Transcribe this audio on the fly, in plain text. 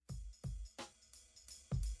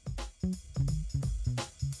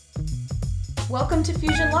Welcome to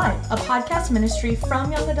Fusion Live, a podcast ministry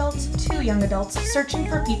from young adults to young adults searching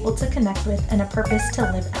for people to connect with and a purpose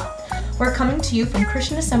to live out. We're coming to you from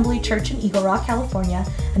Christian Assembly Church in Eagle Rock, California,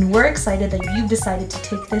 and we're excited that you've decided to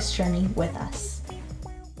take this journey with us.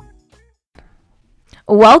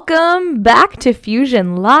 Welcome back to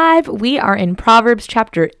Fusion Live. We are in Proverbs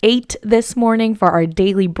chapter 8 this morning for our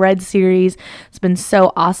Daily Bread series. It's been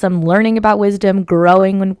so awesome learning about wisdom,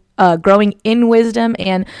 growing in wisdom,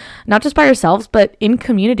 and not just by ourselves, but in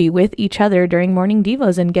community with each other during morning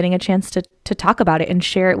devos and getting a chance to talk about it and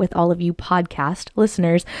share it with all of you podcast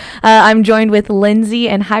listeners. I'm joined with Lindsay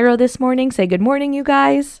and Jairo this morning. Say good morning, you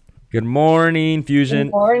guys. Good morning, Fusion.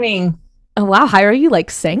 Good morning. Oh, wow. Jairo, you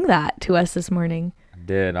sang that to us this morning. I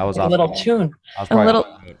did. I was a little tune. I was probably a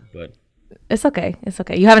little, but it's okay. It's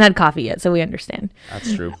okay. You haven't had coffee yet, so we understand.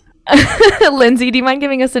 That's true. Lindsay, do you mind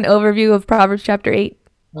giving us an overview of Proverbs chapter 8?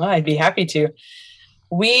 Well, I'd be happy to.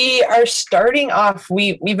 We are starting off,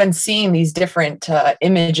 we've been seeing these different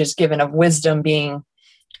images given of wisdom being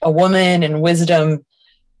a woman and wisdom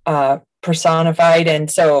personified. And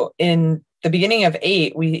so in the beginning of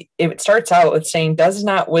 8, it starts out with saying, does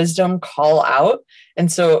not wisdom call out?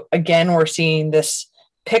 And so again, we're seeing this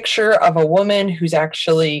picture of a woman who's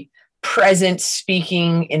actually present,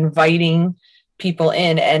 speaking, inviting people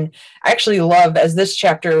in. And I actually love, as this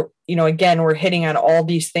chapter, again, we're hitting on all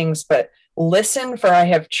these things, but listen, for I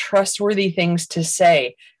have trustworthy things to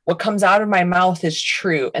say. What comes out of my mouth is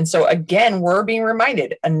true. And so again, we're being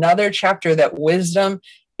reminded, another chapter, that wisdom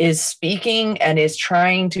is speaking and is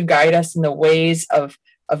trying to guide us in the ways of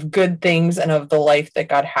good things and of the life that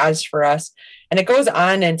God has for us. And it goes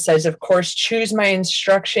on and says, of course, choose my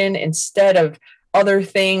instruction instead of other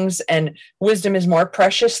things, and wisdom is more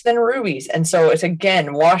precious than rubies. And so it's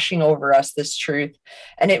again washing over us this truth.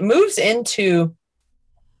 And it moves into,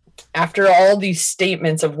 after all these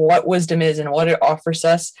statements of what wisdom is and what it offers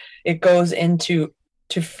us, it goes into,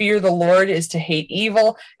 to fear the Lord is to hate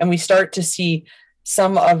evil. And we start to see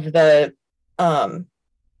some of the kind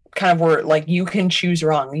of where, like, you can choose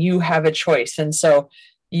wrong, you have a choice. And so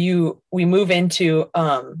we move into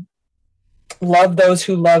love those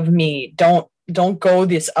who love me, don't go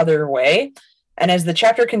this other way. And as the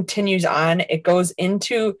chapter continues on, it goes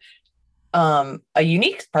into a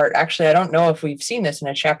unique part. Actually, I don't know if we've seen this in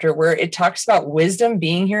a chapter where it talks about wisdom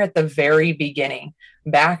being here at the very beginning,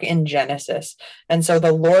 back in Genesis. And so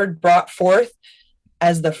the Lord brought forth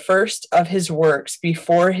as the first of his works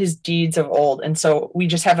before his deeds of old. And so we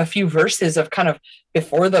just have a few verses of kind of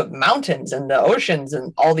before the mountains and the oceans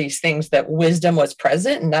and all these things, that wisdom was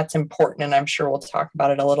present. And that's important. And I'm sure we'll talk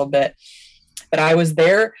about it a little bit. But I was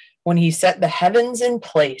there when he set the heavens in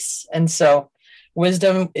place. And so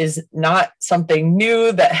wisdom is not something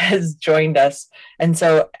new that has joined us. And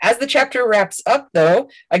so as the chapter wraps up, though,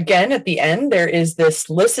 again, at the end, there is this,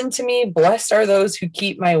 listen to me, blessed are those who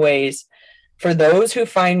keep my ways. For those who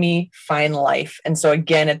find me, find life. And so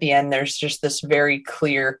again, at the end, there's just this very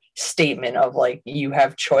clear statement of, like, you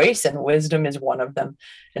have choice and wisdom is one of them.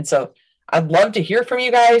 And so I'd love to hear from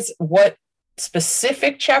you guys what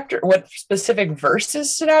specific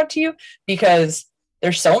verses stood out to you, because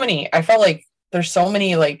there's so many. I felt like there's so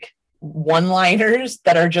many like one-liners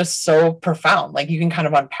that are just so profound. Like, you can kind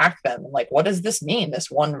of unpack them. Like, what does this mean,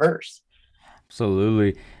 this one verse?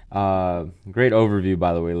 Absolutely. Great overview,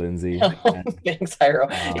 by the way, Lindsay. Thanks,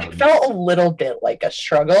 Jairo. It felt a little bit like a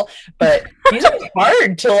struggle, but these are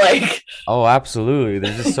hard to like. Oh, absolutely.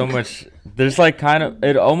 There's just so much. There's like kind of,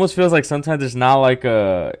 it almost feels like sometimes there's not like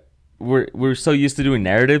a, we're so used to doing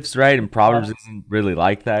narratives, right? And Proverbs isn't really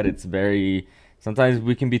like that. It's very, sometimes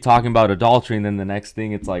we can be talking about adultery, and then the next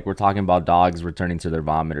thing it's like we're talking about dogs returning to their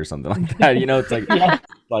vomit or something like that. It's like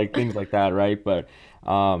like things like that, right? But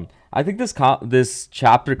I think this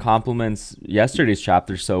chapter complements yesterday's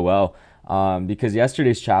chapter so well, because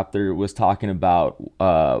yesterday's chapter was talking about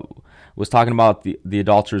the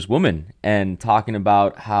adulterous woman, and talking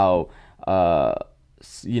about how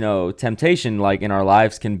temptation, like in our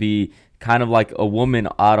lives, can be kind of like a woman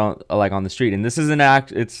out on the street. And this is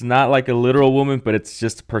it's not like a literal woman, but it's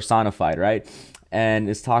just personified, right? And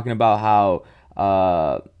it's talking about how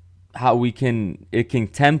it can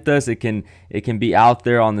tempt us, it can be out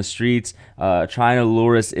there on the streets trying to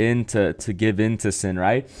lure us in to give in to sin,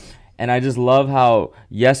 right? And I just love how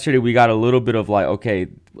yesterday we got a little bit of like, okay,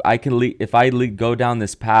 if I go down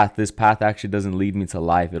this path actually doesn't lead me to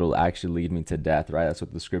life, it'll actually lead me to death, right? That's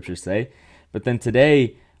what the scriptures say. But then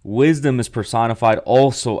today, wisdom is personified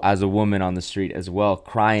also as a woman on the street as well,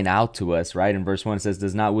 crying out to us, right? In verse 1 it says,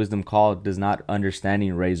 does not wisdom call, does not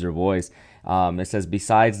understanding raise her voice? It says,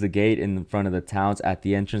 besides the gate in front of the towns, at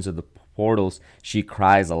the entrance of the portals, she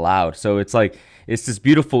cries aloud. So it's like, it's this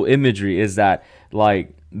beautiful imagery, is that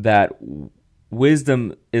like that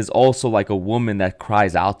wisdom is also like a woman that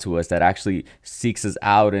cries out to us, that actually seeks us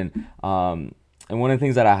out. And one of the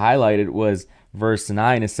things that I highlighted was verse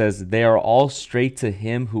 9. It says, they are all straight to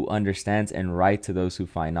him who understands, and right to those who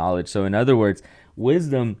find knowledge. So in other words,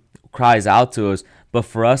 wisdom cries out to us, but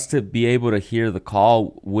for us to be able to hear the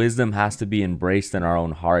call, wisdom has to be embraced in our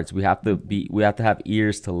own hearts. We have to have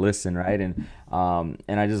ears to listen, right? And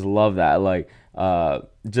I just love that, like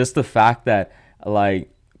just the fact that, like,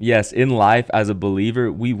 yes, in life as a believer,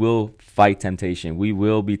 we will fight temptation. We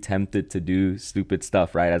will be tempted to do stupid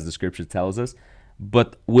stuff, right? As the scripture tells us.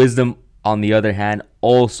 But wisdom, on the other hand,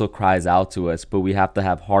 also cries out to us, but we have to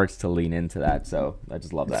have hearts to lean into that. So I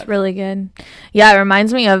just love that. It's really good. Yeah, it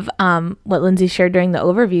reminds me of what Lindsay shared during the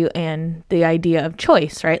overview, and the idea of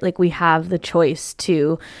choice, right? Like, we have the choice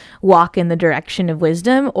to walk in the direction of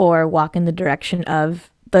wisdom or walk in the direction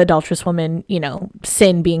of the adulterous woman,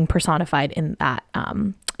 sin being personified in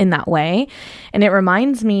that way. And it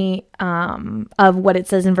reminds me of what it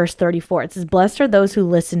says in verse 34. It says, blessed are those who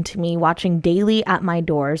listen to me, watching daily at my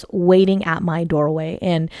doors, waiting at my doorway.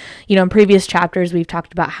 And, in previous chapters, we've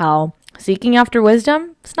talked about how seeking after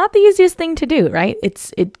wisdom, it's not the easiest thing to do, right?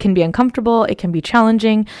 It can be uncomfortable, it can be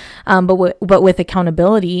challenging, but with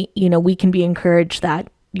accountability, we can be encouraged that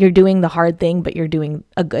you're doing the hard thing, but you're doing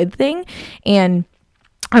a good thing. And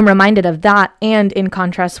I'm reminded of that, and in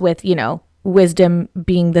contrast with, wisdom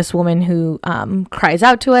being this woman who cries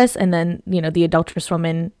out to us, and then, the adulterous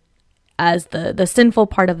woman as the sinful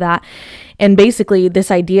part of that. And basically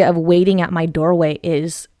this idea of waiting at my doorway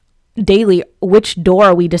is daily, which door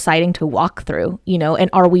are we deciding to walk through, and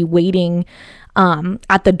are we waiting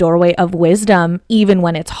at the doorway of wisdom, even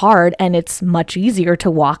when it's hard and it's much easier to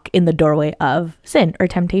walk in the doorway of sin or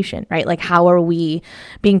temptation, right? Like, how are we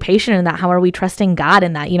being patient in that? How are we trusting God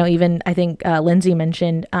in that? Even I think Lindsay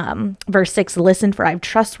mentioned verse 6, listen, for I have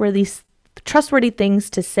trustworthy things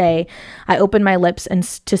to say. I open my lips and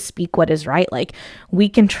to speak what is right. Like, we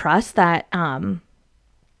can trust that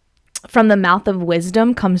from the mouth of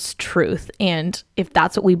wisdom comes truth. And if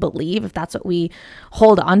that's what we believe, if that's what we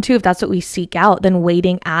hold on to, if that's what we seek out, then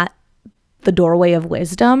waiting at the doorway of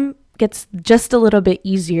wisdom gets just a little bit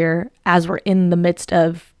easier as we're in the midst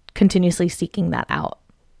of continuously seeking that out.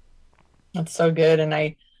 That's so good.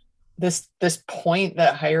 And this point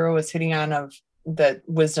that Jairo was hitting on, of that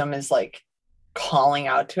wisdom is like calling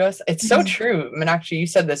out to us. It's so true. I mean, actually, you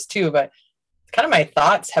said this too, but kind of my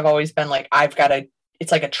thoughts have always been like,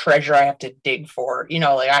 it's like a treasure I have to dig for,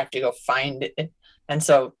 like I have to go find it. And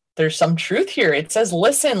so there's some truth here. It says,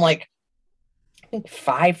 listen, like I think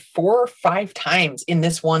 4 or 5 times in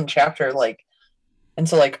this one chapter, like, and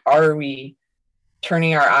so like, are we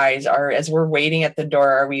turning our eyes, as we're waiting at the door,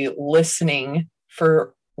 are we listening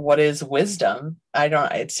for what is wisdom?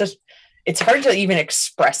 It's hard to even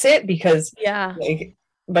express it, because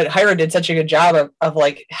but Jairo did such a good job of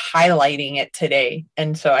like highlighting it today.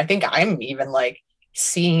 And so I think I'm even like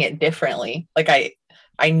seeing it differently. Like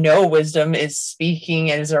I know wisdom is speaking,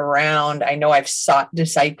 is around. I know I've sought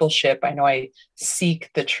discipleship. I know I seek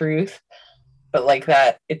the truth, but like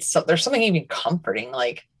that, there's something even comforting,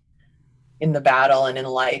 like in the battle and in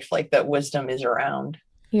life, like that wisdom is around.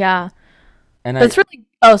 Yeah. And it's really,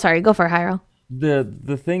 oh, sorry, go for it, Jairo.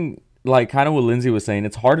 The thing, like kind of what Lindsay was saying,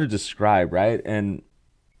 it's hard to describe, right? And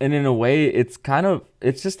in a way, it's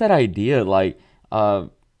just that idea, like,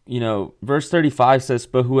 verse 35 says,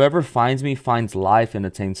 but whoever finds me finds life and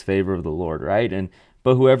attains favor of the Lord, right? And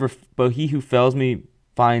but he who fails me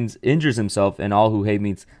injures himself, and all who hate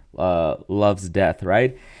me loves death,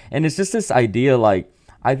 right? And it's just this idea, like,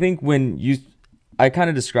 I think I kind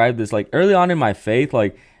of described this, like, early on in my faith,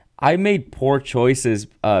 like, I made poor choices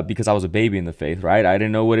because I was a baby in the faith, right? I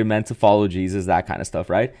didn't know what it meant to follow Jesus, that kind of stuff,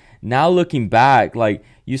 right? Now looking back, like,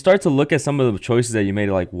 you start to look at some of the choices that you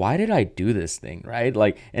made, like, why did I do this thing, right?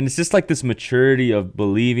 Like, and it's just like this maturity of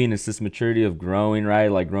believing, it's this maturity of growing, right?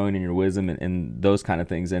 Like growing in your wisdom and those kind of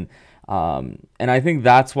things. And I think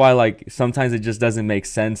that's why, like, sometimes it just doesn't make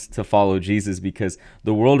sense to follow Jesus, because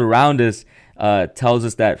the world around us tells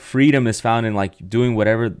us that freedom is found in like doing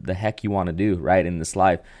whatever the heck you want to do, right, in this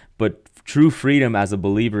life. But true freedom as a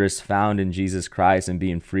believer is found in Jesus Christ and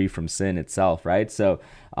being free from sin itself, right? So,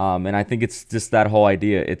 and I think it's just that whole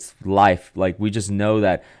idea. It's life. Like, we just know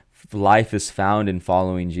that life is found in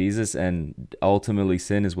following Jesus, and ultimately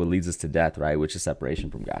sin is what leads us to death, right? Which is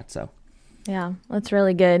separation from God. So, yeah, that's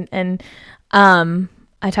really good. And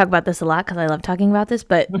I talk about this a lot because I love talking about this,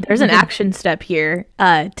 but there's an action step here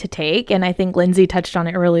to take. And I think Lindsay touched on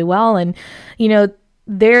it really well. And,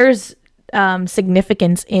 there's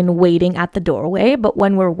significance in waiting at the doorway. But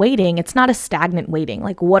when we're waiting, it's not a stagnant waiting.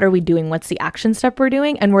 Like, what are we doing? What's the action step we're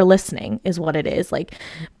doing? And we're listening is what it is. Like,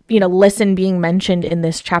 listen being mentioned in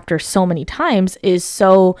this chapter so many times is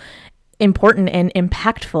so important and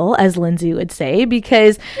impactful, as Lindsay would say,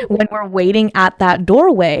 because when we're waiting at that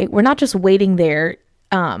doorway, we're not just waiting there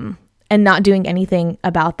and not doing anything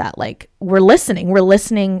about that. Like, we're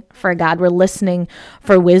listening for God, we're listening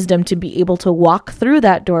for wisdom to be able to walk through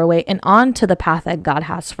that doorway and onto the path that God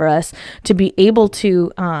has for us, to be able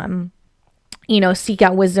to seek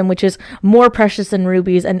out wisdom, which is more precious than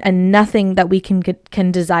rubies, and nothing that we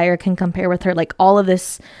can desire can compare with her. Like, all of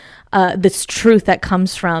this truth that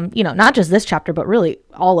comes from, not just this chapter, but really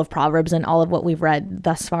all of Proverbs and all of what we've read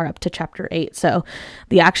thus far up to chapter 8. So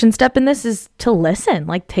the action step in this is to listen,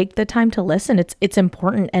 like, take the time to listen. It's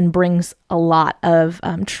important and brings a lot of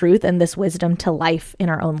truth and this wisdom to life in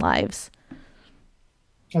our own lives.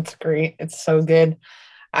 That's great. It's so good.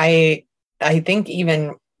 I think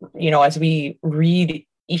even, as we read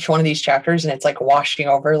each one of these chapters and it's like washing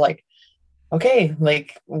over, like, okay,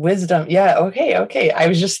 like wisdom. Yeah. Okay. I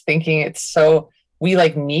was just thinking we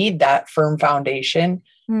like need that firm foundation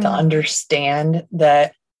to understand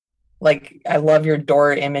that, like, I love your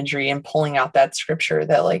door imagery and pulling out that scripture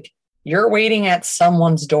that, like, you're waiting at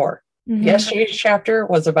someone's door. Mm-hmm. Yesterday's chapter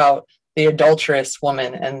was about the adulterous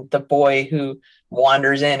woman and the boy who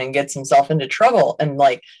wanders in and gets himself into trouble. And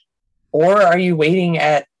like, or are you waiting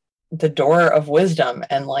at the door of wisdom?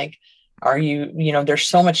 And like, are you, there's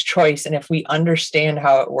so much choice. And if we understand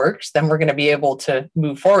how it works, then we're going to be able to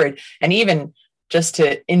move forward. And even just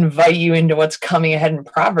to invite you into what's coming ahead in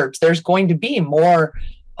Proverbs, there's going to be more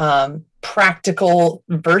practical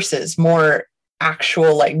verses, more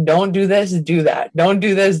actual, like, don't do this, do that. Don't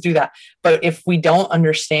do this, do that. But if we don't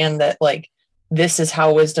understand that, like, this is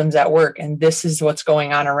how wisdom's at work and this is what's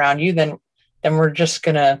going on around you, then we're just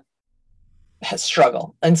going to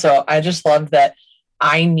struggle. And so I just love that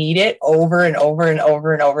I need it over and over and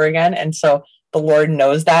over and over again. And so the Lord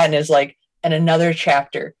knows that and is like, and another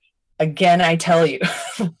chapter. Again, I tell you,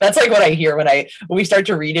 that's like what I hear when we start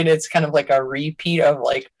to read it. It's kind of like a repeat of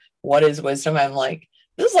like, what is wisdom? I'm like,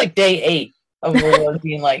 this is like day 8 of the Lord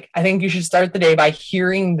being like, I think you should start the day by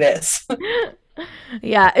hearing this.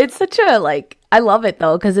 Yeah, it's such a, like, I love it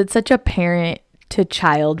though, because it's such a parent to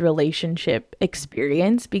child relationship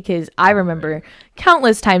experience, because I remember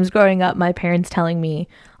countless times growing up, my parents telling me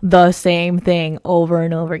the same thing over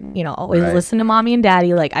and over, always listen to mommy and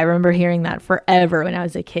daddy. Like, I remember hearing that forever when I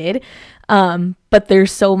was a kid. But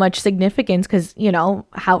there's so much significance because,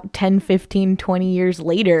 how 10, 15, 20 years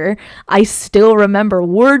later, I still remember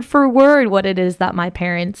word for word what it is that my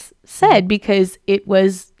parents said, because it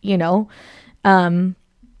was, I don't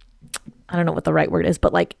know what the right word is,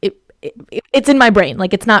 but like it's in my brain.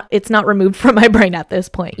 Like, it's not removed from my brain at this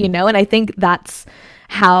point, and I think that's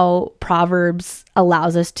how Proverbs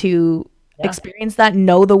allows us to experience that,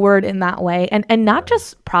 know the word in that way. And not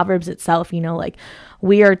just Proverbs itself, like,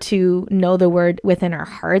 we are to know the word within our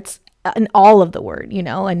hearts and all of the word,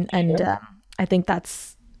 I think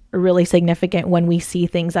that's really significant when we see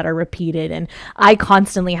things that are repeated. And I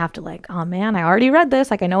constantly have to, like, oh man, I already read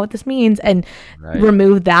this, like, I know what this means, and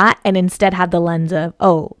remove that and instead have the lens of,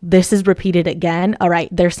 oh, this is repeated again. All right,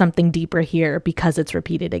 there's something deeper here because it's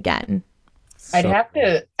repeated again. I'd have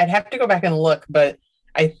to go back and look, but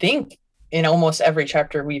I think in almost every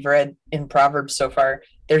chapter we've read in Proverbs so far,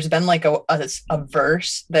 there's been like a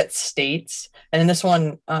verse that states, and in this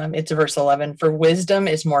one, it's verse 11, for wisdom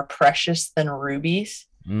is more precious than rubies.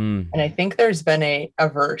 And I think there's been a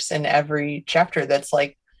verse in every chapter that's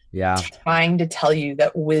like trying to tell you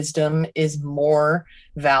that wisdom is more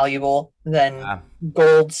valuable than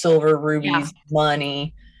gold, silver, rubies,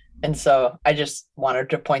 money. And so I just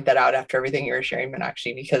wanted to point that out after everything you were sharing,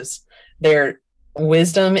 Meenakshi, because their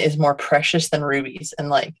wisdom is more precious than rubies. And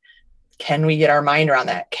like, can we get our mind around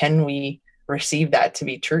that? Can we receive that to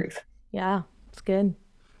be truth? Yeah, it's good.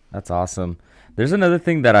 That's awesome. There's another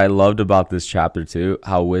thing that I loved about this chapter too,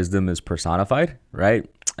 how wisdom is personified, right?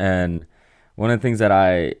 And one of the things that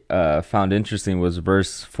I found interesting was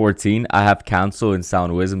verse 14. I have counsel and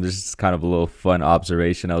sound wisdom. This is kind of a little fun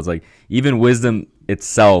observation. I was like, even wisdom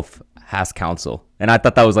itself has counsel. And I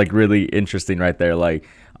thought that was like really interesting right there. Like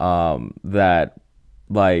that,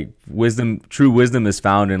 like true wisdom is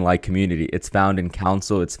found in like community. It's found in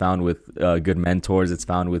counsel. It's found with good mentors. It's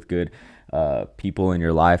found with good people in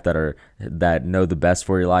your life that know the best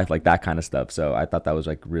for your life, like that kind of stuff. So I thought that was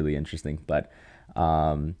like really interesting. But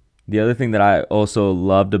the other thing that I also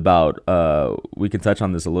loved about, we can touch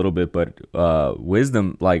on this a little bit, but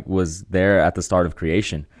wisdom like was there at the start of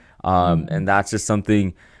creation. And that's just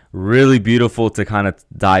something really beautiful to kind of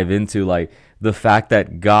dive into, like the fact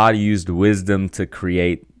that God used wisdom to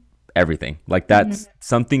create everything. Like that's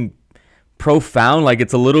something profound. Like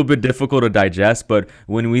it's a little bit difficult to digest, but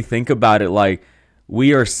when we think about it, like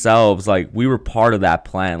we ourselves, like we were part of that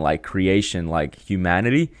plan, like creation, like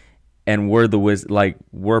humanity, and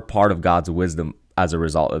we're part of God's wisdom as a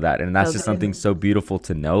result of that. And that's just something so beautiful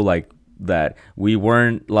to know, like that we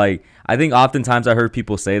weren't like, I think oftentimes I heard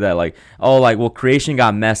people say that like, oh, like, well, creation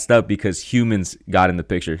got messed up because humans got in the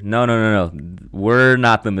picture. No. We're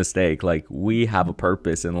not the mistake. Like we have a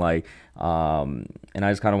purpose, and like, and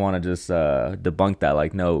I just kind of want to just debunk that.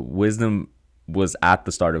 Like, no, wisdom was at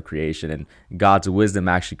the start of creation, and God's wisdom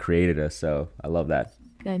actually created us. So I love that.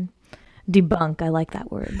 Good. Debunk. I like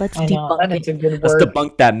that word. Let's debunk it. That is a good Let's word.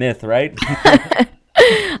 debunk that myth, right?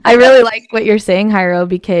 I really like what you're saying, Jairo,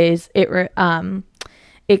 because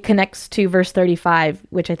it connects to verse 35,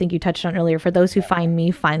 which I think you touched on earlier. For those who find me,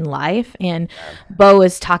 find life. And Bo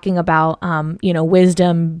is talking about,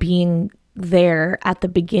 wisdom being there at the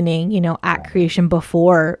beginning, at creation,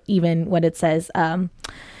 before even what it says.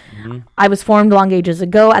 I was formed long ages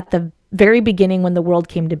ago, at the very beginning, when the world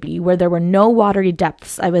came to be, where there were no watery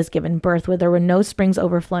depths, I was given birth, where there were no springs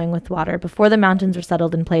overflowing with water, before the mountains were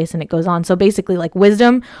settled in place. And it goes on. So basically, like,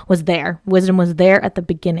 wisdom was there at the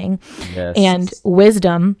beginning. Yes. And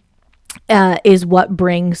wisdom is what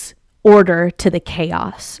brings order to the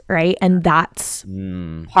chaos, right? And that's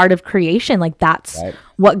part of creation. Like that's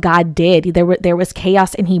what God did. There was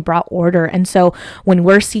chaos, and he brought order. And so when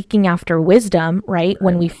we're seeking after wisdom, right,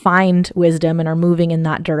 when we find wisdom and are moving in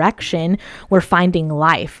that direction, we're finding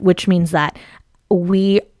life, which means that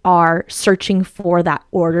we are searching for that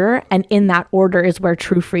order, and in that order is where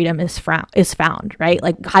true freedom is found, right?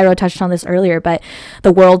 Like Jairo touched on this earlier, but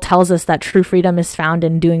the world tells us that true freedom is found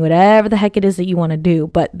in doing whatever the heck it is that you want to do.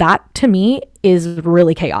 But that, to me, is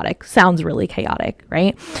really chaotic. Sounds really chaotic,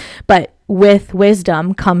 right? But with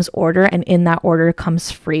wisdom comes order, and in that order comes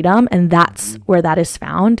freedom, and that's where that is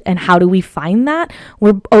found. And how do we find that?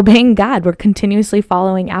 We're obeying God. We're continuously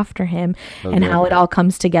following after him, and how it all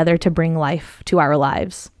comes together to bring life to our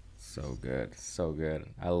lives. So good.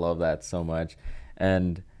 I love that so much.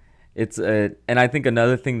 And and I think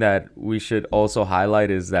another thing that we should also highlight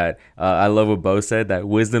is that I love what Bo said, that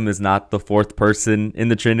wisdom is not the fourth person in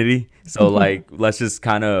the Trinity. So like, let's just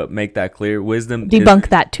kind of make that clear. Wisdom debunk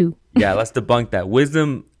that too. Yeah, let's debunk that.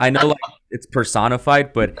 Wisdom, I know like it's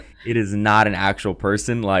personified, but it is not an actual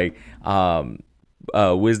person. Like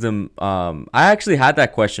wisdom, I actually had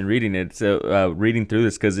that question reading it, reading through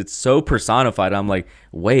this, because it's so personified. I'm like,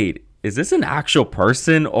 wait, is this an actual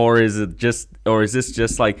person, or is this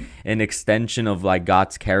just like an extension of like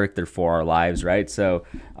God's character for our lives, right? So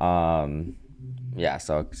yeah,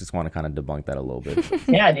 so I just want to kind of debunk that a little bit.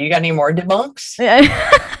 Yeah, do you got any more debunks? That's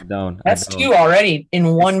I don't. two already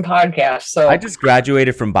in one podcast. So I just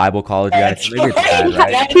graduated from Bible college, guys. So maybe it's bad,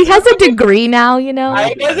 right? He has a degree now,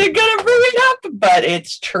 I wasn't gonna bring it up, but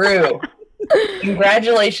it's true.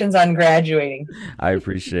 Congratulations on graduating. I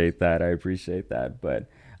appreciate that.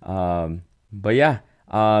 But yeah,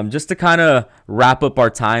 just to kind of wrap up our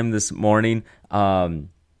time this morning, the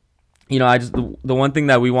one thing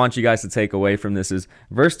that we want you guys to take away from this is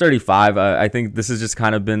verse 35. I think this has just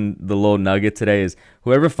kind of been the little nugget today, is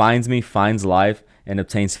whoever finds me finds life and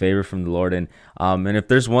obtains favor from the Lord. And if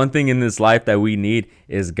there's one thing in this life that we need,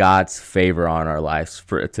 is God's favor on our lives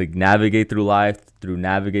to navigate through life,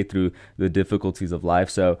 navigate through the difficulties of life.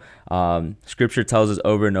 So scripture tells us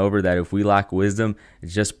over and over that if we lack wisdom,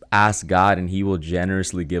 just ask God and he will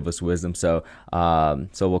generously give us wisdom. So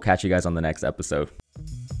we'll catch you guys on the next episode.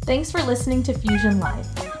 Thanks for listening to Fusion Live.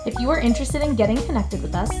 If you are interested in getting connected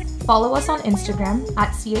with us, follow us on Instagram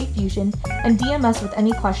 @CA Fusion and DM us with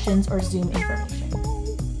any questions or Zoom information.